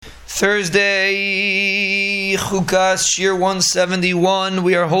Thursday, Chukas, Shir 171.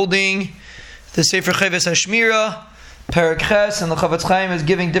 We are holding the Sefer Chavis Hashmira, Perek Ches, and the Chavetz Chaim is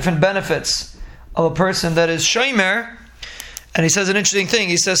giving different benefits of a person that is shomer. And he says an interesting thing.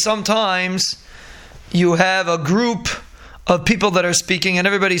 He says sometimes you have a group of people that are speaking, and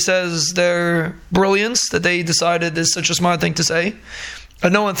everybody says their brilliance, that they decided is such a smart thing to say.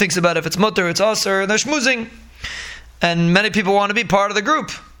 And no one thinks about if it's mutter, it's aser, and they're schmoozing. And many people want to be part of the group,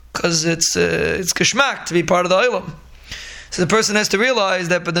 because it's geschmack to be part of the olam. So the person has to realize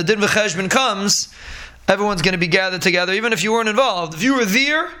that when the din v'cheshbon comes, everyone's going to be gathered together, even if you weren't involved. If you were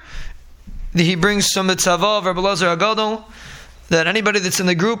there, he brings some mitzvah of Rabbi Elazar HaGadol, that anybody that's in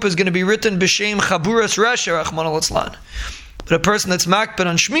the group is going to be written b'shem chaburas resha rachman al-Itzlan. But a person that's makpid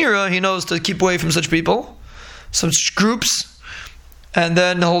on shmira, he knows to keep away from such people, such groups, and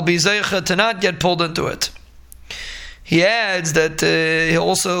then he'll be zeicha to not get pulled into it. He adds that he'll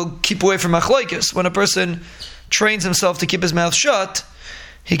also keep away from machlokes. When a person trains himself to keep his mouth shut,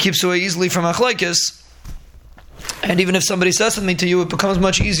 he keeps away easily from machlokes. And even if somebody says something to you, it becomes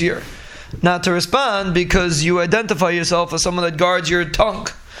much easier not to respond, because you identify yourself as someone that guards your tongue,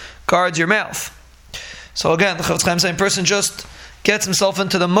 guards your mouth. So again, the Chavetz Chaim saying, person just gets himself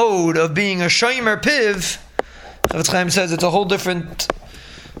into the mode of being a shomer piv. Chavetz Chaim says it's a whole different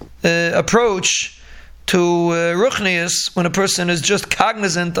approach to ruchnius when a person is just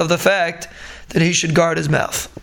cognizant of the fact that he should guard his mouth.